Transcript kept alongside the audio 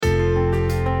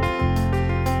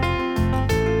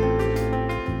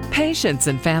Patients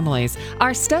and families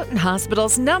are Stoughton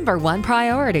Hospital's #1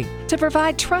 priority. To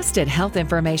provide trusted health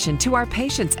information to our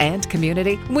patients and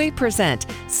community, we present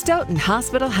Stoughton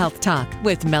Hospital Health Talk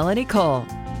with Melanie Cole.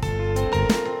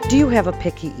 Do you have a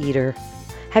picky eater?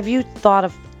 Have you thought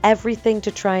of everything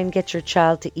to try and get your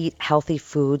child to eat healthy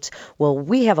foods? Well,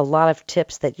 we have a lot of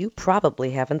tips that you probably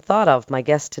haven't thought of. My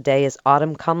guest today is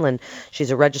Autumn Cumlin.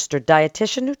 She's a registered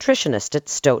dietitian nutritionist at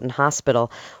Stoughton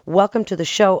Hospital. Welcome to the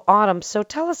show, Autumn. So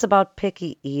tell us about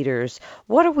picky eaters.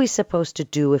 What are we supposed to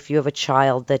do if you have a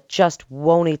child that just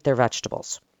won't eat their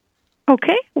vegetables?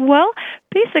 Okay, well,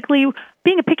 basically,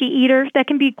 being a picky eater, that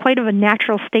can be quite of a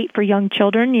natural state for young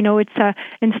children. You know, it's a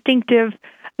instinctive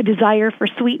desire for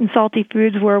sweet and salty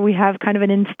foods where we have kind of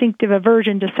an instinctive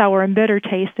aversion to sour and bitter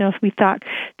taste. You know, if we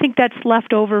think that's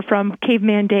left over from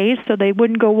caveman days, so they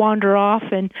wouldn't go wander off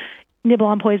and nibble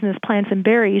on poisonous plants and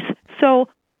berries. So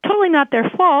totally not their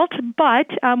fault, but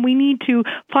we need to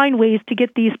find ways to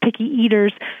get these picky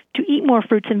eaters to eat more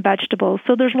fruits and vegetables.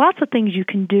 So there's lots of things you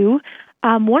can do.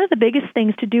 One of the biggest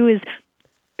things to do is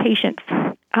patience.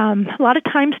 A lot of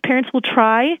times parents will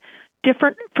try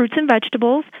different fruits and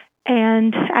vegetables,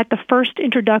 and at the first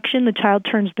introduction, the child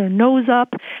turns their nose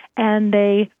up, and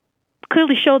they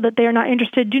clearly show that they are not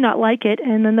interested, do not like it,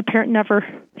 and then the parent never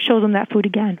shows them that food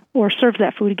again or serves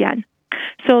that food again.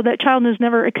 So that child has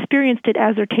never experienced it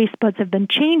as their taste buds have been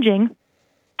changing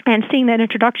and seeing that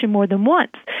introduction more than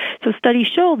once. So studies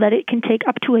show that it can take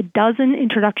up to a dozen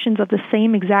introductions of the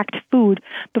same exact food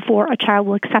before a child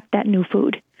will accept that new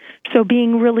food. So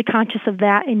being really conscious of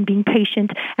that and being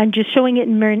patient and just showing it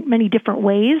in many different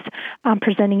ways,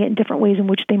 presenting it in different ways in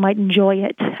which they might enjoy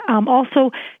it.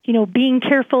 Also, you know, being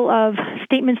careful of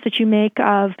statements that you make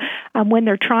of when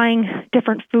they're trying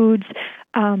different foods,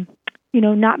 you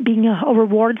know, not being a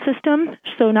reward system.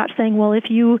 So not saying, well, if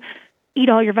you eat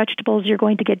all your vegetables, you're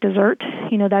going to get dessert.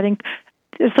 You know, that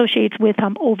associates with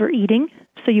overeating.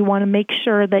 So you want to make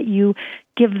sure that you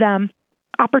give them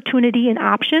opportunity and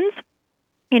options.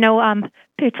 You know,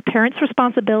 it's parents'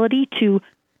 responsibility to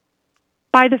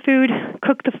buy the food,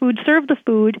 cook the food, serve the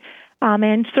food,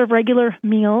 and serve regular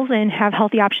meals and have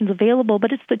healthy options available.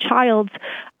 But it's the child's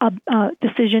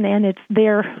decision, and it's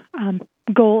their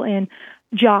goal and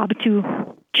job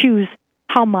to choose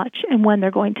how much and when they're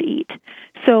going to eat.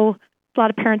 So a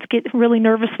lot of parents get really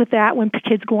nervous with that when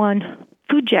kids go on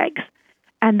food jags,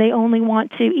 and they only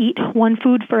want to eat one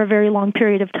food for a very long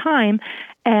period of time,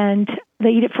 and they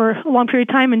eat it for a long period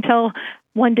of time until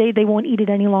one day they won't eat it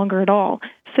any longer at all.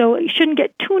 So you shouldn't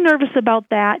get too nervous about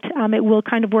that. It will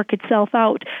kind of work itself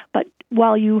out, but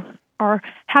while you are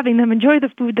having them enjoy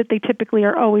the food that they typically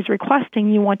are always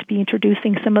requesting, you want to be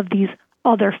introducing some of these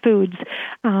other foods,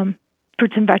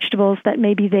 fruits and vegetables that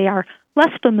maybe they are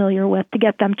less familiar with, to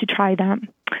get them to try them.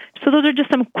 So those are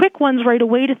just some quick ones right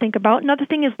away to think about. Another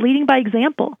thing is leading by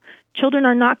example. Children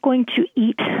are not going to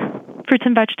eat fruits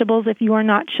and vegetables if you are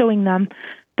not showing them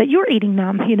that you're eating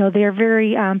them. You know, they're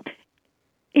very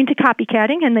into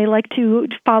copycatting, and they like to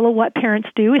follow what parents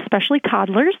do, especially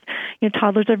toddlers. You know,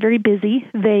 toddlers are very busy.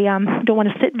 They don't want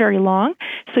to sit very long,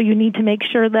 so you need to make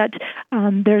sure that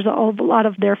there's a lot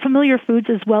of their familiar foods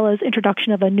as well as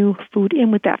introduction of a new food in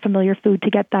with that familiar food to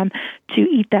get them to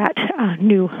eat that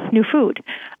new food.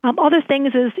 Other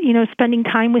things is, you know, spending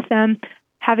time with them,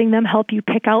 having them help you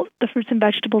pick out the fruits and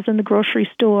vegetables in the grocery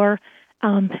store.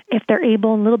 If they're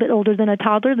able and a little bit older than a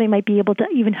toddler, they might be able to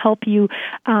even help you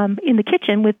in the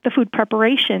kitchen with the food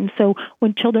preparation. So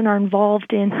when children are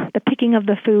involved in the picking of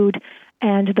the food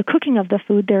and the cooking of the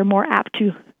food, they're more apt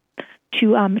to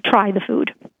try the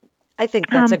food. I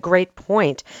think that's a great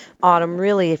point, Autumn.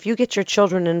 Really, if you get your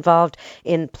children involved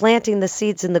in planting the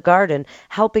seeds in the garden,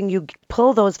 helping you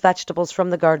pull those vegetables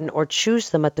from the garden or choose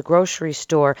them at the grocery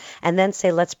store, and then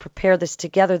say, let's prepare this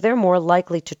together, they're more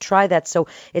likely to try that. So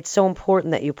it's so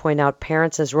important that you point out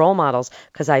parents as role models,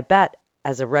 because I bet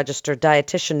as a registered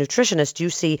dietitian nutritionist,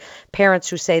 you see parents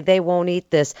who say they won't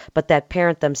eat this, but that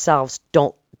parent themselves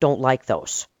don't like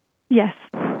those. Yes.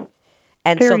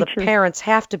 And Very so the true. parents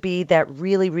have to be that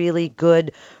really, really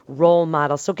good role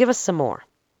model. So give us some more.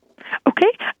 Okay.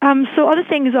 So other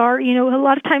things are, you know, a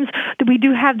lot of times we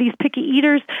do have these picky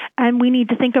eaters, and we need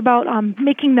to think about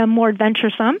making them more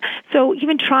adventuresome. So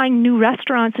even trying new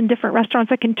restaurants and different restaurants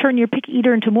that can turn your picky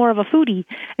eater into more of a foodie,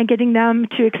 and getting them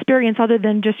to experience other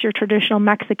than just your traditional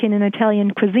Mexican and Italian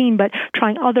cuisine, but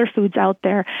trying other foods out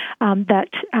there that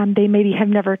they maybe have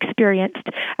never experienced.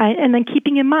 And then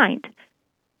keeping in mind,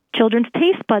 children's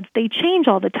taste buds, they change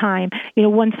all the time. You know,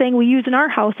 one thing we use in our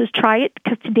house is try it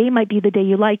because today might be the day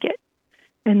you like it.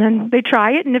 And then they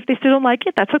try it, and if they still don't like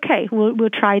it, that's okay. We'll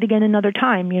try it again another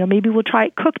time. Maybe we'll try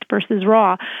it cooked versus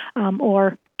raw,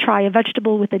 or try a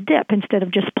vegetable with a dip instead of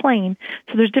just plain.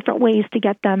 So there's different ways to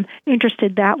get them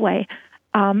interested that way.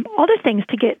 Other things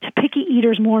to get picky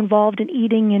eaters more involved in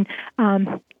eating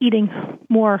and eating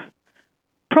more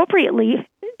appropriately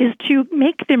is to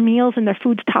make their meals and their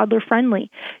foods toddler friendly.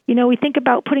 We think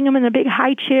about putting them in a big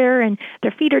high chair and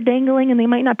their feet are dangling and they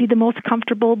might not be the most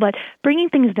comfortable, but bringing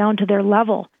things down to their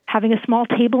level, having a small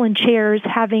table and chairs,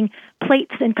 having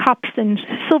plates and cups and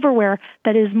silverware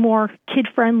that is more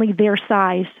kid-friendly, their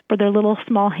size, for their little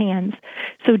small hands.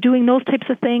 So doing those types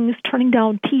of things, turning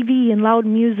down TV and loud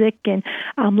music and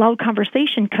loud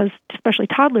conversation, because especially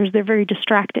toddlers, they're very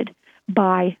distracted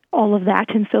by all of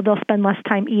that, and so they'll spend less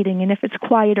time eating. And if it's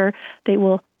quieter, they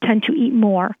will tend to eat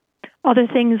more. Other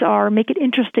things are make it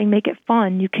interesting, make it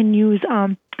fun. You can use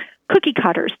cookie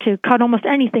cutters to cut almost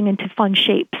anything into fun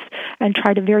shapes and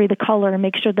try to vary the color and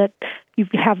make sure that you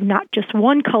have not just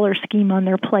one color scheme on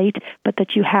their plate, but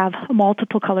that you have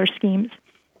multiple color schemes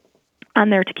on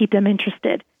there to keep them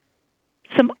interested.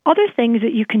 Some other things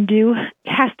that you can do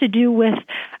has to do with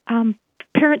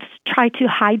parents try to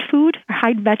hide food or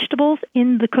hide vegetables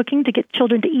in the cooking to get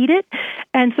children to eat it.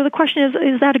 And so the question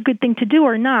is that a good thing to do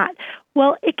or not?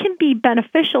 Well, it can be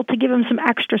beneficial to give them some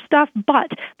extra stuff,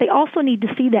 but they also need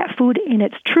to see that food in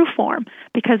its true form,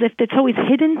 because if it's always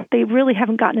hidden, they really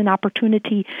haven't gotten an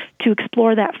opportunity to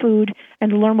explore that food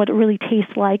and learn what it really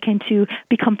tastes like and to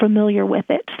become familiar with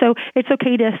it. So it's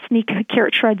okay to sneak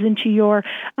carrot shreds into your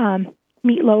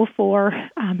meatloaf or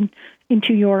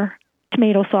into your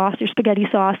tomato sauce, your spaghetti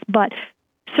sauce, but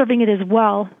serving it as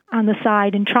well on the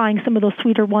side and trying some of those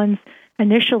sweeter ones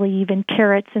initially, even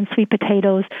carrots and sweet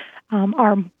potatoes,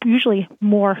 are usually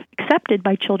more accepted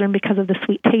by children because of the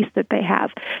sweet taste that they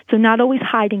have. So not always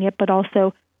hiding it, but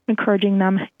also encouraging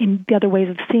them in the other ways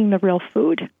of seeing the real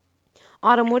food.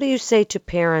 Autumn, what do you say to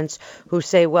parents who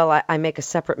say, well, I make a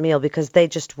separate meal because they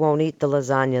just won't eat the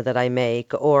lasagna that I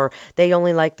make, or they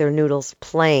only like their noodles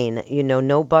plain,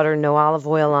 no butter, no olive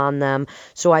oil on them,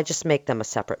 so I just make them a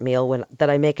separate meal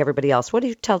that I make everybody else. What do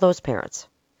you tell those parents?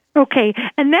 Okay,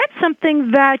 and that's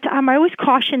something that I always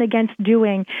caution against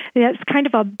doing. That's kind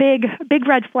of a big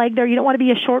red flag there. You don't want to be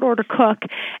a short order cook.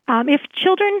 If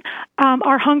children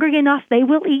are hungry enough, they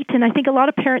will eat, and I think a lot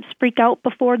of parents freak out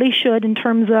before they should in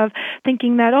terms of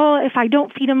thinking that, if I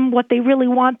don't feed them what they really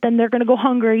want, then they're going to go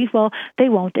hungry. Well, they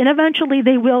won't, and eventually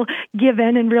they will give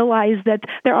in and realize that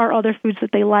there are other foods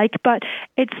that they like, but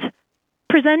it's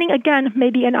presenting, again,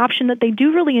 maybe an option that they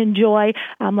do really enjoy,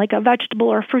 like a vegetable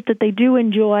or a fruit that they do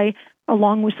enjoy,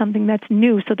 along with something that's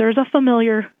new. So there's a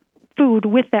familiar food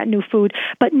with that new food,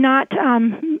 but not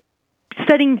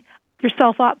setting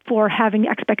yourself up for having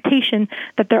expectation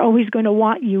that they're always going to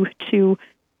want you to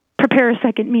prepare a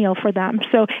second meal for them.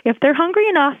 So if they're hungry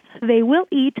enough, they will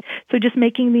eat. So just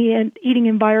making the eating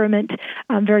environment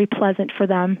very pleasant for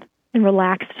them and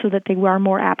relaxed so that they are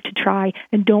more apt to try,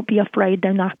 and don't be afraid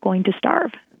they're not going to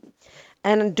starve.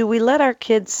 And do we let our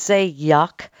kids say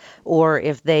yuck? Or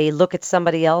if they look at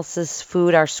somebody else's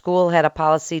food, our school had a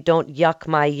policy, don't yuck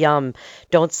my yum.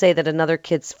 Don't say that another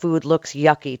kid's food looks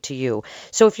yucky to you.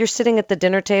 So if you're sitting at the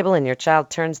dinner table and your child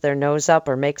turns their nose up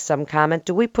or makes some comment,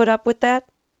 do we put up with that?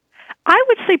 I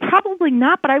would say probably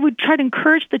not, but I would try to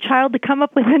encourage the child to come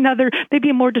up with another,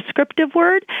 maybe a more descriptive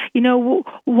word.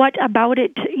 What about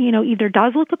it, either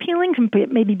does look appealing,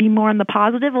 maybe be more on the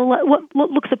positive, or what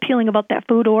looks appealing about that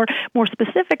food, or more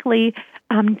specifically,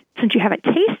 since you haven't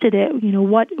tasted it,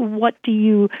 what do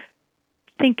you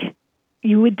think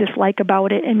you would dislike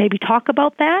about it, and maybe talk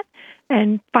about that.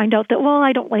 And find out that,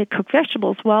 I don't like cooked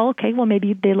vegetables. Well, okay,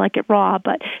 maybe they like it raw.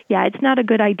 But, yeah, it's not a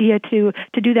good idea to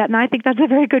do that. And I think that's a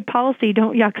very good policy.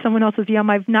 Don't yuck someone else's yum.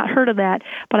 I've not heard of that.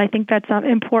 But I think that's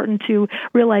important to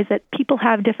realize that people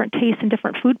have different tastes and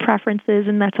different food preferences,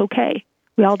 and that's okay.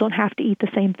 We all don't have to eat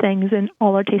the same things, and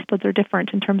all our taste buds are different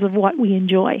in terms of what we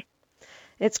enjoy.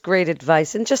 It's great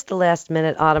advice. In just the last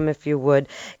minute, Autumn, if you would,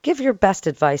 give your best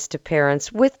advice to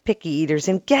parents with picky eaters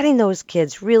in getting those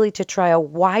kids really to try a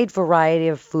wide variety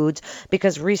of foods,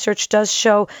 because research does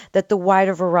show that the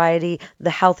wider variety, the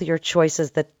healthier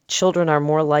choices that children are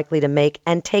more likely to make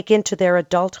and take into their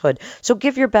adulthood. So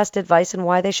give your best advice and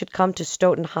why they should come to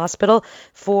Stoughton Hospital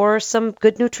for some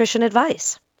good nutrition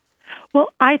advice.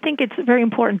 Well, I think it's very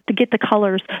important to get the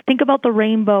colors. Think about the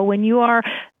rainbow. When you are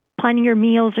planning your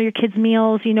meals or your kids'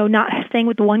 meals, not staying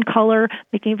with one color,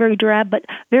 making it very drab, but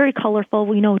very colorful.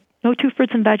 We know no two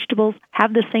fruits and vegetables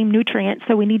have the same nutrients,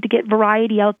 so we need to get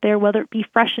variety out there, whether it be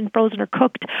fresh and frozen or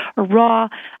cooked or raw,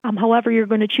 however you're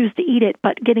going to choose to eat it,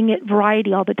 but getting it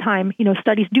variety all the time.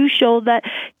 Studies do show that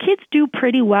kids do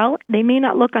pretty well. They may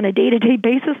not look on a day-to-day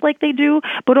basis like they do,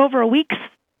 but over a week's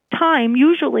time,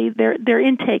 usually their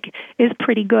intake is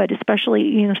pretty good,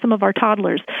 especially some of our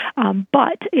toddlers.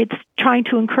 But it's trying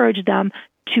to encourage them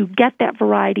to get that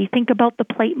variety. Think about the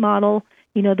plate model.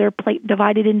 Their plate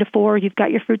divided into 4. You've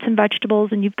got your fruits and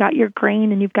vegetables, and you've got your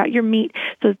grain, and you've got your meat.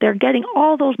 So that they're getting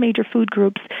all those major food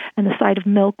groups and the side of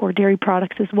milk or dairy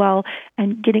products as well,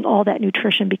 and getting all that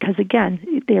nutrition. Because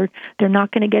again, they're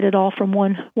not going to get it all from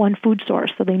one food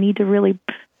source. So they need to really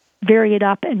vary it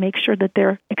up and make sure that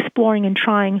they're exploring and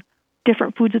trying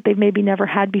different foods that they've maybe never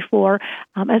had before,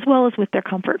 as well as with their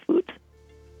comfort foods.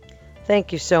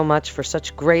 Thank you so much for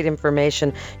such great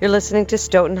information. You're listening to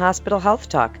Stoughton Hospital Health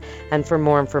Talk. And for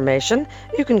more information,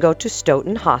 you can go to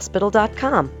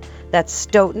stoughtonhospital.com. That's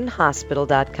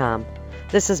stoughtonhospital.com.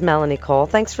 This is Melanie Cole.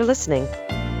 Thanks for listening.